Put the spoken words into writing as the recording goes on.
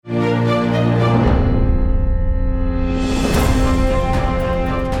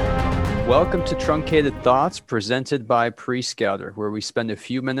Welcome to Truncated Thoughts, presented by Prescouter, where we spend a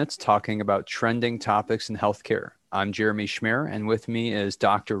few minutes talking about trending topics in healthcare. I'm Jeremy Schmier, and with me is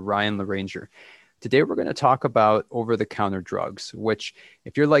Dr. Ryan LaRanger. Today, we're going to talk about over-the-counter drugs, which,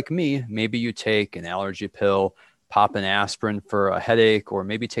 if you're like me, maybe you take an allergy pill, pop an aspirin for a headache, or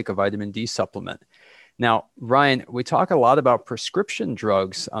maybe take a vitamin D supplement. Now, Ryan, we talk a lot about prescription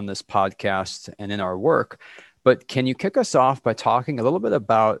drugs on this podcast and in our work, but can you kick us off by talking a little bit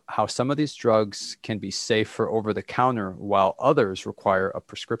about how some of these drugs can be safe for over-the-counter while others require a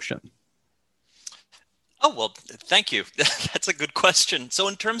prescription? Oh, well, thank you. That's a good question. So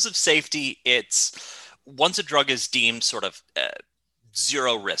in terms of safety, it's once a drug is deemed sort of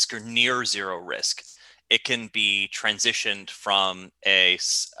zero risk or near zero risk, it can be transitioned from a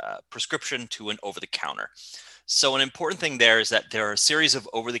prescription to an over-the-counter. So an important thing there is that there are a series of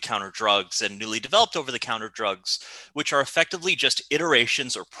over-the-counter drugs and newly developed over-the-counter drugs, which are effectively just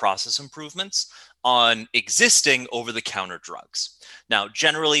iterations or process improvements on existing over-the-counter drugs. Now,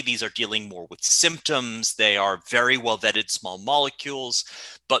 generally, these are dealing more with symptoms. They are very well vetted small molecules,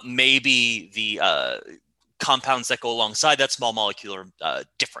 but maybe the compounds that go alongside that small molecule are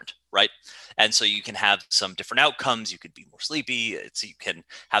different, right? And so you can have some different outcomes. You could be more sleepy. You can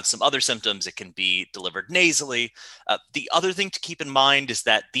have some other symptoms. It can be delivered nasally. The other thing to keep in mind is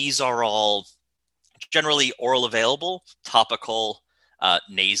that these are all generally oral available, topical,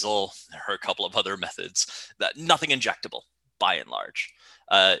 nasal. There are a couple of other methods. Nothing injectable by and large.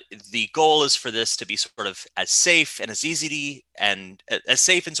 The goal is for this to be sort of as safe and as easy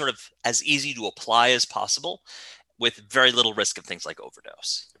sort of as easy to apply as possible, with very little risk of things like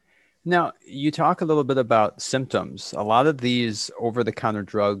overdose. Now, you talk a little bit about symptoms. A lot of these over-the-counter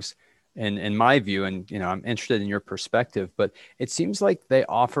drugs, in my view, and I'm interested in your perspective, but it seems like they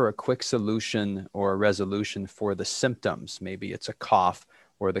offer a quick solution or a resolution for the symptoms. Maybe it's a cough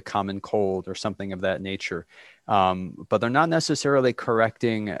or the common cold or something of that nature, but they're not necessarily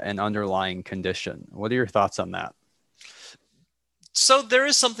correcting an underlying condition. What are your thoughts on that? So there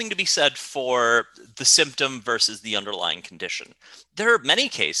is something to be said for the symptom versus the underlying condition. There are many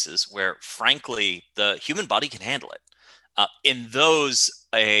cases where, frankly, the human body can handle it. In those,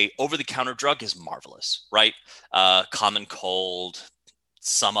 a over-the-counter drug is marvelous, right? Common cold,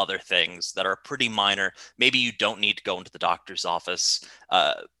 some other things that are pretty minor. Maybe you don't need to go into the doctor's office.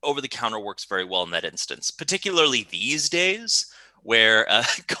 Over-the-counter works very well in that instance, particularly these days, where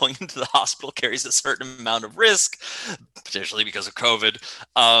going into the hospital carries a certain amount of risk, potentially because of COVID.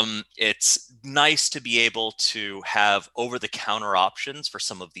 It's nice to be able to have over-the-counter options for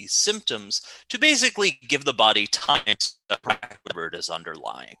some of these symptoms to basically give the body time to practice whatever it is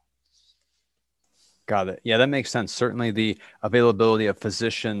underlying. Got it. Yeah, that makes sense. Certainly the availability of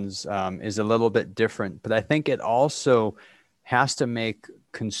physicians is a little bit different, but I think it also has to make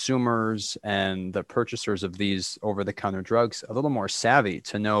consumers and the purchasers of these over-the-counter drugs a little more savvy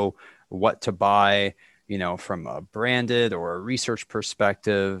to know what to buy, from a branded or a research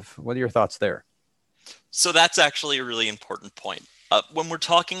perspective. What are your thoughts there? So that's actually a really important point. When we're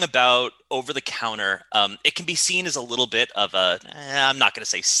talking about over the counter, it can be seen as a little bit of I'm not going to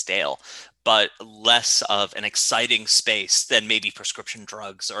say stale, but less of an exciting space than maybe prescription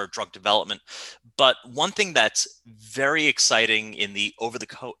drugs or drug development. But one thing that's very exciting in the over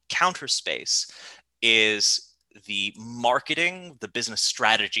the counter space is the marketing, the business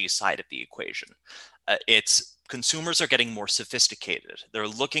strategy side of the equation. It's consumers are getting more sophisticated. They're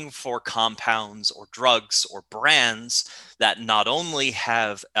looking for compounds or drugs or brands that not only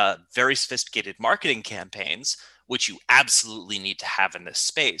have very sophisticated marketing campaigns, which you absolutely need to have in this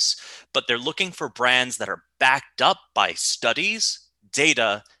space, but they're looking for brands that are backed up by studies,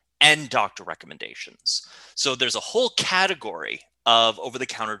 data, and doctor recommendations. So there's a whole category of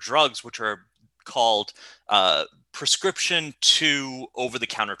over-the-counter drugs which are called prescription to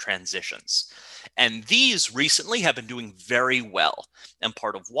over-the-counter transitions. And these recently have been doing very well. And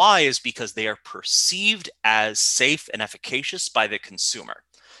part of why is because they are perceived as safe and efficacious by the consumer.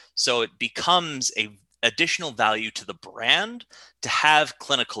 So it becomes a additional value to the brand to have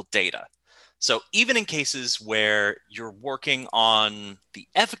clinical data. So even in cases where you're working on the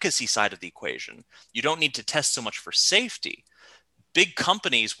efficacy side of the equation, you don't need to test so much for safety. Big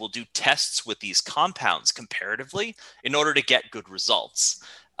companies will do tests with these compounds comparatively in order to get good results,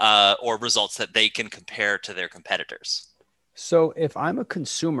 or results that they can compare to their competitors. So if I'm a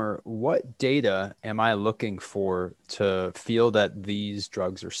consumer, what data am I looking for to feel that these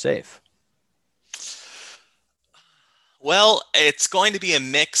drugs are safe? Well, it's going to be a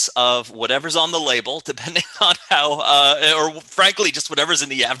mix of whatever's on the label, depending on how, or frankly, just whatever's in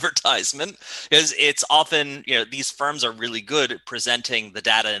the advertisement. Because it's often, these firms are really good at presenting the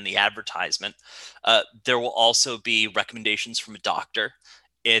data in the advertisement. There will also be recommendations from a doctor.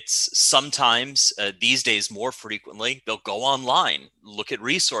 It's sometimes, these days more frequently, they'll go online, look at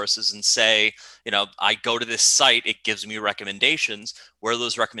resources and say, I go to this site, it gives me recommendations. Where are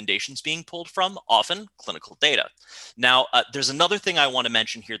those recommendations being pulled from? Often clinical data. Now, there's another thing I want to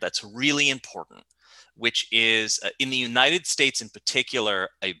mention here that's really important, which is in the United States in particular,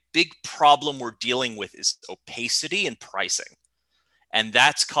 a big problem we're dealing with is opacity in pricing. And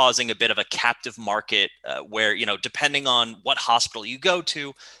that's causing a bit of a captive market where, depending on what hospital you go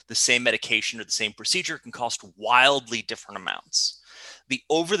to, the same medication or the same procedure can cost wildly different amounts. The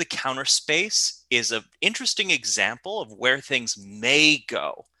over-the-counter space is an interesting example of where things may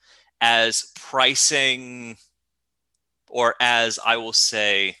go as pricing, or as I will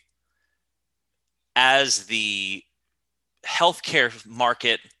say, as the healthcare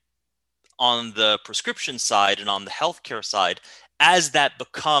market on the prescription side and on the healthcare side, as that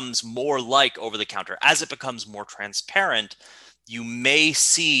becomes more like over-the-counter, as it becomes more transparent, you may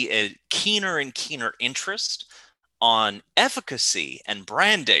see a keener and keener interest on efficacy and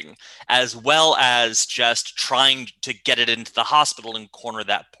branding, as well as just trying to get it into the hospital and corner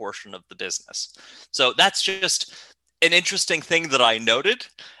that portion of the business. So that's just an interesting thing that I noted,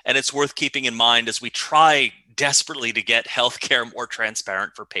 and it's worth keeping in mind as we try desperately to get healthcare more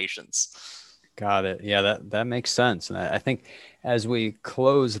transparent for patients. Got it. Yeah, that makes sense. And I think as we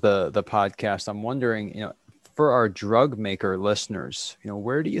close the podcast, I'm wondering, for our drug maker listeners,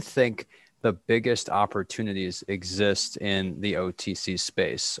 where do you think the biggest opportunities exist in the OTC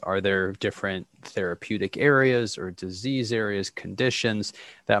space? Are there different therapeutic areas or disease areas, conditions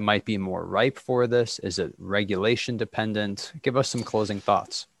that might be more ripe for this? Is it regulation dependent? Give us some closing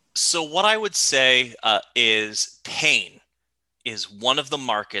thoughts. So what I would say is pain is one of the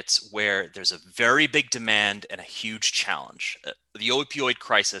markets where there's a very big demand and a huge challenge. The opioid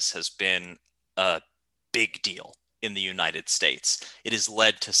crisis has been a big deal in the United States. It has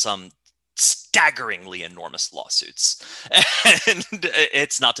led to some staggeringly enormous lawsuits. And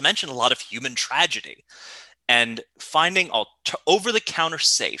it's not to mention a lot of human tragedy. And finding over-the-counter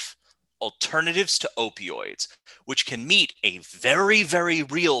safe alternatives to opioids, which can meet a very, very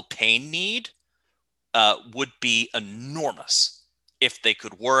real pain need, would be enormous if they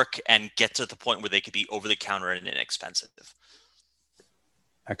could work and get to the point where they could be over the counter and inexpensive.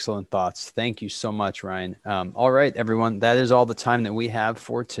 Excellent thoughts. Thank you so much, Ryan. All right, everyone, that is all the time that we have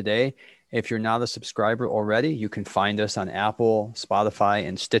for today. If you're not a subscriber already, you can find us on Apple, Spotify,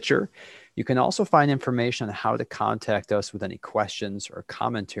 and Stitcher. You can also find information on how to contact us with any questions or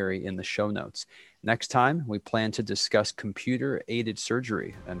commentary in the show notes. Next time, we plan to discuss computer-aided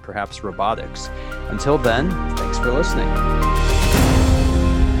surgery and perhaps robotics. Until then, thanks for listening.